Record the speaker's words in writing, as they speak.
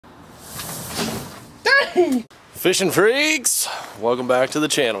Fishing freaks, welcome back to the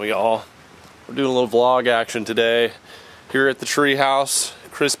channel, y'all. We're doing a little vlog action today here at the tree house.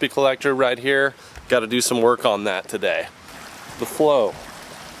 Crispy collector right here. Got to do some work on that today. The flow,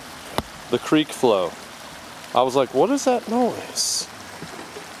 the creek flow. I was like, what is that noise?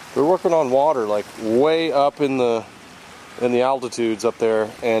 We're working on water like way up in the altitudes up there,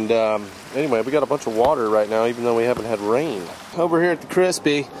 and anyway, we got a bunch of water right now even though we haven't had rain. Over here at the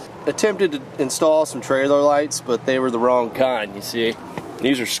Crispy, attempted to install some trailer lights, but they were the wrong kind, you see.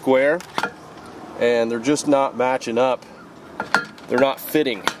 These are square and they're just not matching up. They're not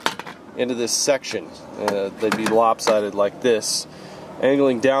fitting into this section. They'd be lopsided like this,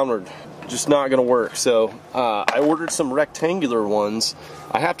 angling downward. Just not gonna work. So I ordered some rectangular ones.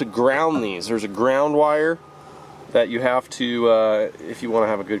 I have to ground these. There's a ground wire that you have to, if you want to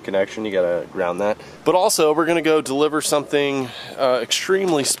have a good connection, you gotta ground that. But also, we're gonna go deliver something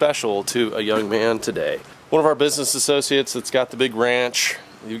extremely special to a young man today. One of our business associates that's got the big ranch.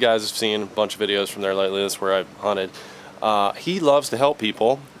 You guys have seen a bunch of videos from there lately. That's where I've hunted. He loves to help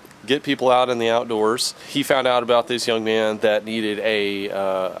people, get people out in the outdoors. He found out about this young man that needed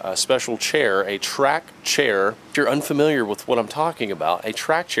a special chair, a track chair. If you're unfamiliar with what I'm talking about, a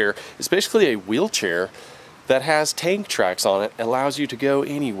track chair is basically a wheelchair that has tank tracks on it, allows you to go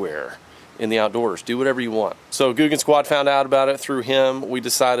anywhere in the outdoors, do whatever you want. So Googan Squad found out about it through him. We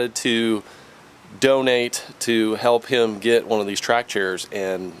decided to donate to help him get one of these track chairs,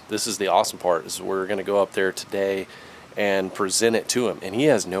 and this is the awesome part, is we're gonna go up there today and present it to him, and he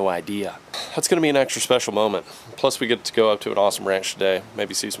has no idea. That's gonna be an extra special moment. Plus we get to go up to an awesome ranch today,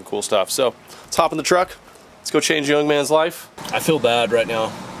 maybe see some cool stuff. So let's hop in the truck, let's go change a young man's life. I feel bad right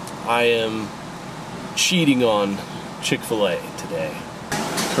now. I am cheating on Chick-fil-A today.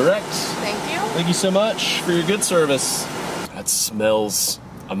 Correct? Thank you. Thank you so much for your good service. That smells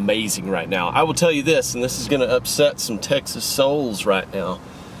amazing right now. I will tell you this, and this is gonna upset some Texas souls right now,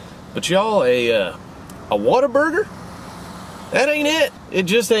 but y'all, a Whataburger? That ain't it. It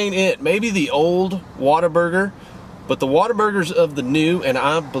just ain't it. Maybe the old Whataburger, but the Whataburgers of the new,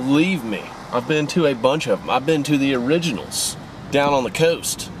 and believe me, I've been to a bunch of them. I've been to the originals down on the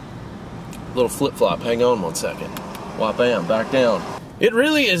coast. Little flip-flop, hang on one second. Whop bam, back down. It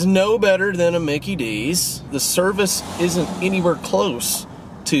really is no better than a Mickey D's. The service isn't anywhere close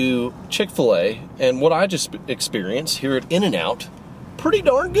to Chick-fil-A, and what I just experienced here at In-N-Out, pretty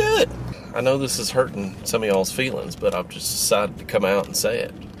darn good. I know this is hurting some of y'all's feelings, but I've just decided to come out and say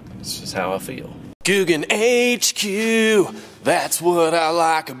it. It's just how I feel. Googan HQ, that's what I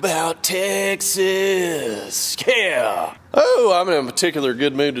like about Texas. Yeah. Oh, I'm in a particular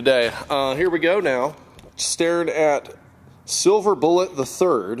good mood today. Here we go now. Staring at Silver Bullet the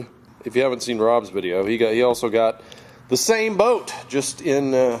Third. If you haven't seen Rob's video, he also got the same boat, just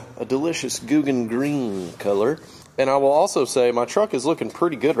in a delicious Googan green color. And I will also say my truck is looking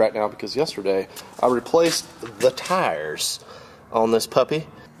pretty good right now because yesterday I replaced the tires on this puppy.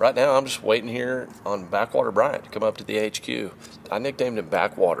 Right now I'm just waiting here on Backwater Bryant to come up to the HQ. I nicknamed him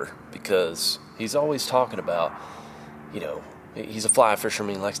Backwater because he's always talking about, you know, he's a fly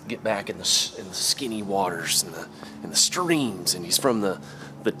fisherman. He likes to get back in the skinny waters and the streams, and he's from the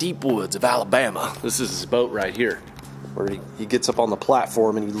deep woods of Alabama. This is his boat right here, where he gets up on the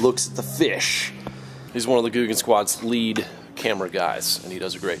platform and he looks at the fish. He's one of the Googan Squad's lead camera guys, and he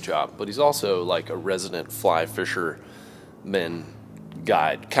does a great job. But he's also like a resident fly fisherman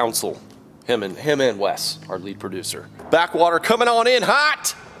guide, counsel. Him and Wes, our lead producer. Backwater coming on in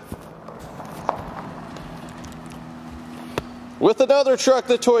hot! With another truck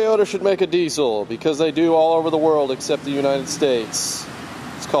that Toyota should make a diesel, because they do all over the world except the United States.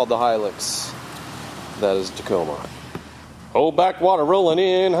 It's called the Hilux. That is Tacoma. Old Backwater rolling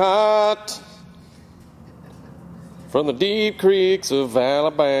in hot from the deep creeks of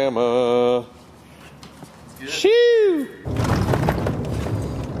Alabama. Shoo!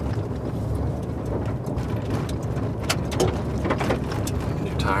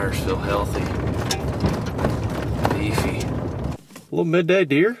 New tires feel healthy, beefy. A little midday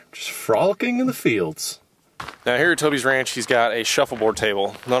deer, just frolicking in the fields. Now here at Toby's Ranch, he's got a shuffleboard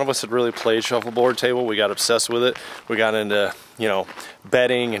table. None of us had really played shuffleboard table. We got obsessed with it. We got into, you know,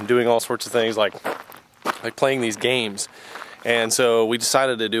 betting and doing all sorts of things like playing these games. And so we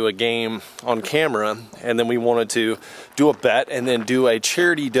decided to do a game on camera, and then we wanted to do a bet and then do a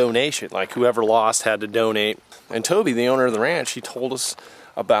charity donation. Like whoever lost had to donate. And Toby, the owner of the ranch, he told us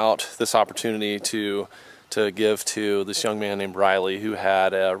about this opportunity to give to this young man named Riley, who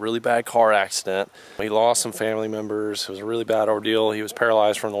had a really bad car accident. He lost some family members. It was a really bad ordeal. He was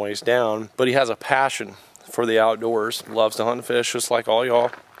paralyzed from the waist down, but he has a passion for the outdoors, loves to hunt and fish just like all y'all.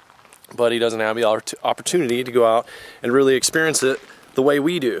 but he doesn't have the opportunity to go out and really experience it the way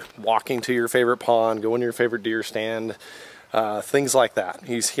we do. Walking to your favorite pond, going to your favorite deer stand, things like that.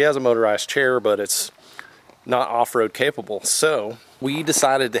 He has a motorized chair, but it's not off-road capable. So we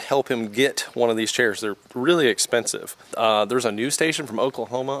decided to help him get one of these chairs. They're really expensive. There's a news station from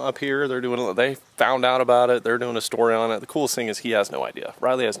Oklahoma up here. They found out about it. They're doing a story on it. The coolest thing is he has no idea.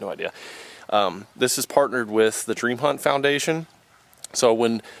 Riley has no idea. This is partnered with the Dream Hunt Foundation. So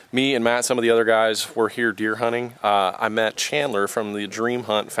when me and Matt, some of the other guys, were here deer hunting, I met Chandler from the Dream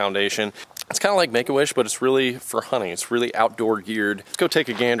Hunt Foundation. It's kind of like Make-A-Wish, but it's really for hunting. It's really outdoor geared. Let's go take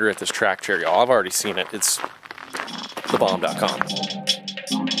a gander at this track chair, y'all. I've already seen it. It's thebomb.com.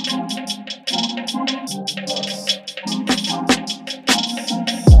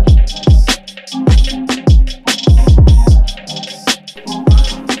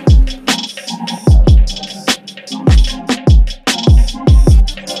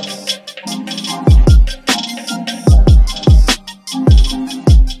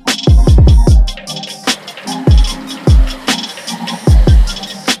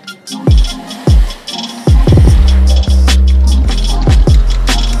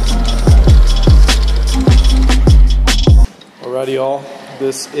 Alrighty, y'all,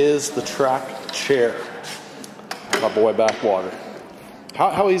 this is the track chair. My boy Backwater.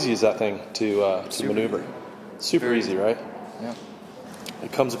 How easy is that thing to maneuver? Super easy, right? Yeah.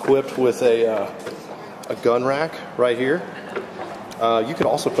 It comes equipped with a gun rack right here. You could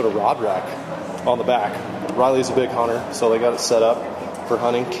also put a rod rack on the back. Riley's a big hunter, so they got it set up for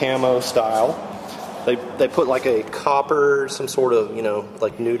hunting camo style. They put like a copper, some sort of, you know,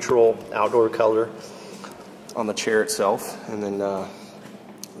 like neutral outdoor color on the chair itself, and then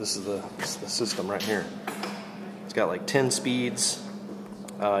this is the system right here. It's got like 10 speeds.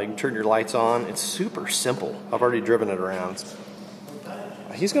 You can turn your lights on. It's super simple. I've already driven it around.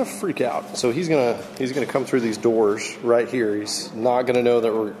 He's gonna freak out. So he's gonna come through these doors right here. He's not gonna know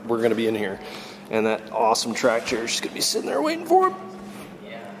that we're gonna be in here, and that awesome track chair is just gonna be sitting there waiting for him.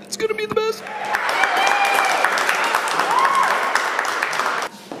 It's gonna be the best.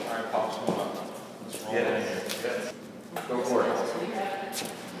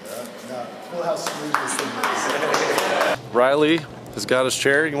 Riley has got his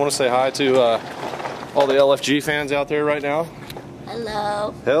chair. You want to say hi to all the LFG fans out there right now?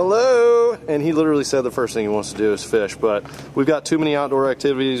 Hello. Hello. And he literally said the first thing he wants to do is fish, but we've got too many outdoor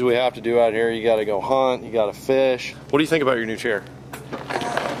activities we have to do out here. You got to go hunt, you got to fish. What do you think about your new chair?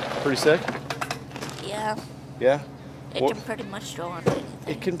 Pretty sick? Yeah. Yeah? It can pretty much go on anything.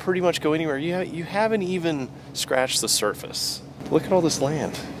 It can pretty much go anywhere. You haven't even scratched the surface. Look at all this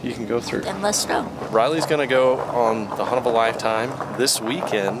land you can go through. Then let's go. Riley's gonna go on the hunt of a lifetime this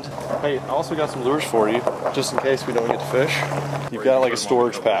weekend. Hey, I also got some lures for you, just in case we don't get to fish. You've got like a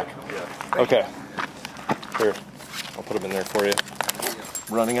storage pack. Okay. Here, I'll put them in there for you.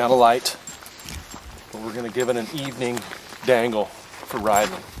 Running out of light, but we're gonna give it an evening dangle for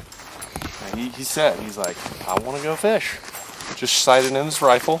Riley. And he said, he's like, I wanna go fish. Just sighted in his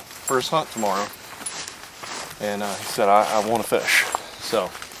rifle for his hunt tomorrow. And he said, I want to fish. So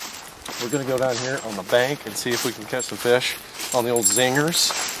we're going to go down here on the bank and see if we can catch some fish on the old zingers.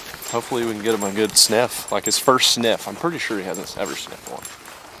 Hopefully we can get him a good sniff, like his first sniff. I'm pretty sure he hasn't ever sniffed one.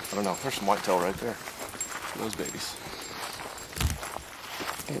 I don't know. There's some whitetail right there. Those babies.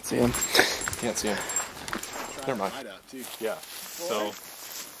 Can't see him. Can't see him. Never mind. Yeah. So,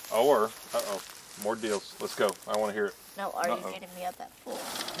 uh-oh, more deals. Let's go. I want to hear it. Now, are you getting me up at 4?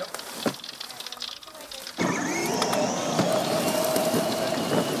 Yep.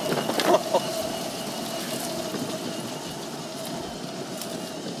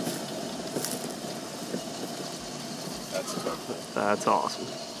 That's awesome.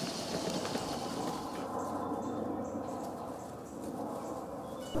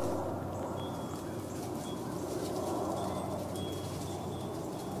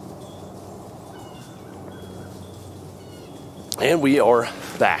 And we are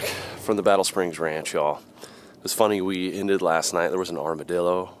back from the Battle Springs Ranch, y'all. It was funny, we ended last night, there was an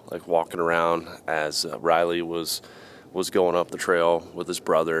armadillo like walking around as Riley was going up the trail with his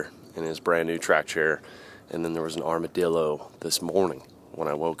brother in his brand new track chair. And then there was an armadillo this morning when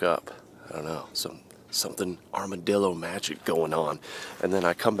I woke up. I don't know, something armadillo magic going on. And then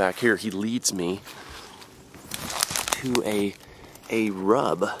I come back here, he leads me to a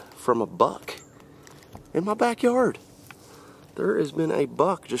rub from a buck in my backyard. There has been a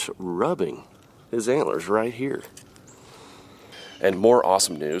buck just rubbing his antlers right here. And more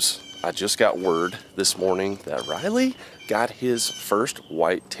awesome news. I just got word this morning that Riley got his first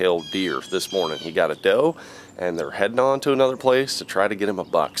white-tailed deer this morning. He got a doe and they're heading on to another place to try to get him a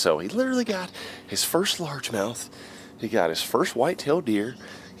buck. So he literally got his first largemouth, he got his first white-tailed deer,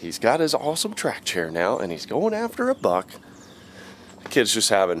 he's got his awesome track chair now, and he's going after a buck. The kid's just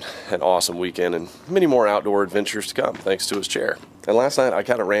having an awesome weekend and many more outdoor adventures to come thanks to his chair. And last night I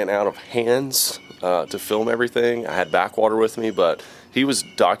kind of ran out of hands to film everything. I had backwater with me, but he was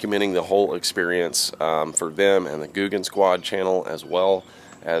documenting the whole experience for them and the Googan Squad channel, as well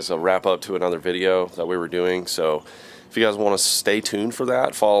as a wrap up to another video that we were doing. So if you guys want to stay tuned for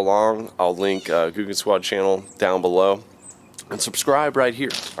that, follow along. I'll link Googan Squad channel down below, and subscribe right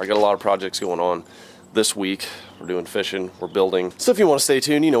here. I got a lot of projects going on this week. We're doing fishing, we're building. So if you want to stay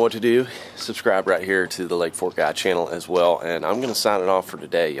tuned, you know what to do. Subscribe right here to the LakeForkGuy channel as well. And I'm going to sign it off for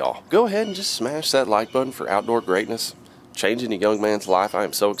today, y'all. Go ahead and just smash that like button for outdoor greatness, changing a young man's life. I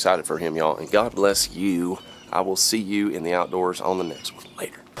am so excited for him, y'all. And God bless you. I will see you in the outdoors on the next one.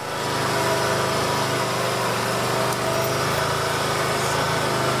 Later.